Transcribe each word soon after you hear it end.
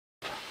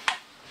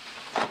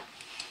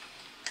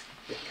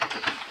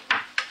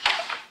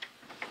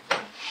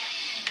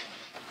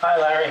Hi,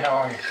 Larry. How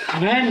are you?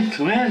 Come in,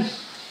 come in.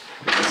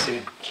 Good to see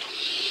you.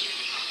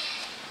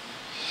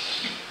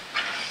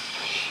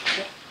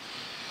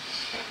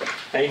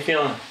 How you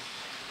feeling?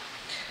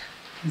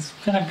 It's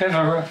been a bit of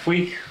a rough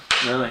week.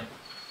 Really?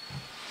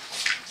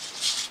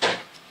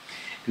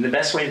 And the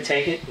best way to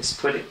take it is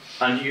put it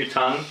under your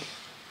tongue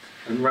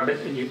and rub it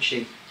in your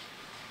cheek.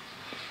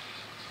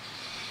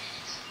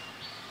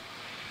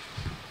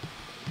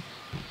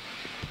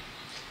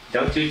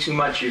 Don't do too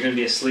much. You're going to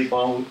be asleep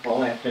all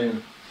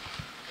afternoon.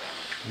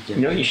 You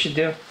know what you should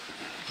do?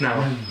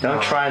 No.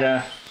 Don't try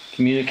to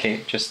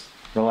communicate. Just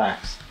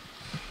relax.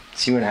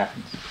 See what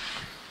happens.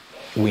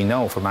 We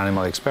know from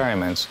animal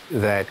experiments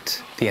that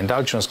the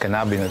endogenous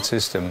cannabinoid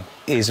system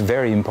is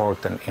very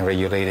important in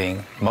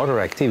regulating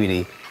motor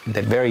activity,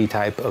 the very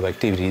type of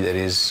activity that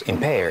is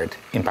impaired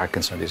in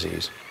Parkinson's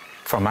disease.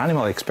 From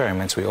animal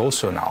experiments, we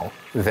also know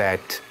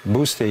that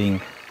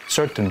boosting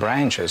certain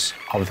branches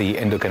of the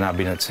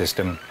endocannabinoid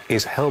system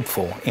is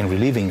helpful in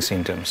relieving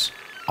symptoms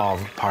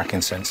of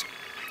Parkinson's.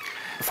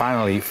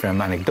 Finally,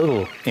 from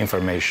anecdotal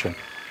information,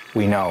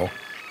 we know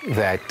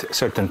that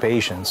certain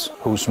patients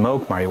who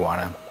smoke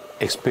marijuana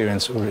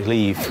experience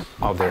relief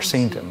of their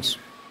symptoms.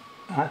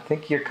 I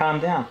think you're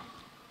calmed down.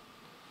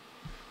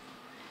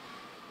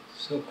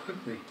 So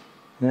quickly.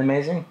 Isn't that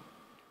amazing?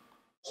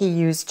 He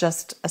used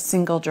just a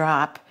single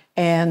drop,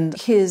 and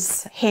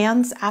his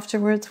hands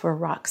afterwards were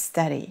rock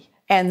steady,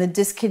 and the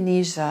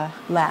dyskinesia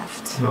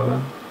left.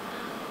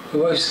 The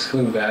voice is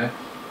coming back.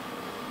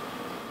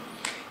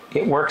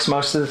 It works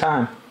most of the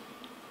time.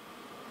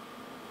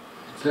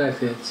 In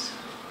fact, it's...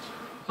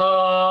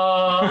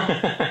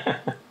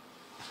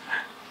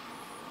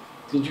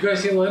 Did you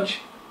guys eat lunch?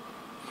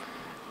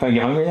 Are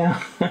you hungry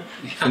now?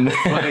 20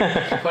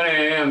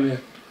 a.m. Yeah.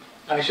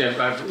 Actually,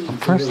 A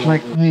person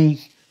like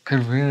me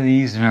could really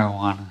use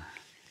marijuana.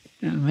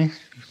 It makes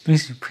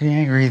me pretty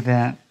angry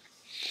that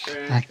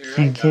I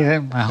can't get it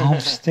in my home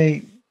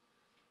state.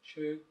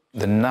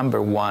 The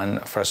number one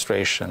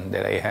frustration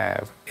that I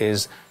have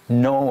is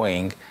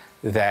knowing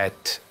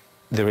that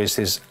there is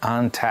this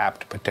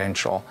untapped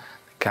potential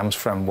that comes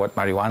from what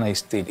marijuana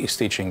is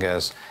teaching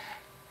us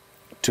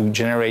to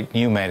generate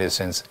new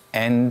medicines,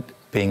 and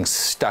being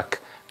stuck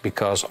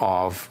because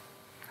of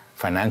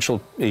financial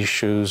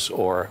issues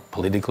or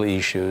political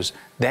issues.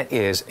 That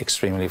is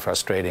extremely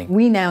frustrating.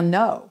 We now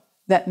know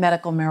that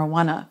medical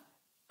marijuana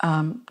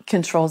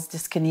controls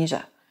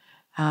dyskinesia,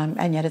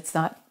 and yet it's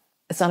not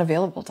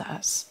available to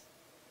us.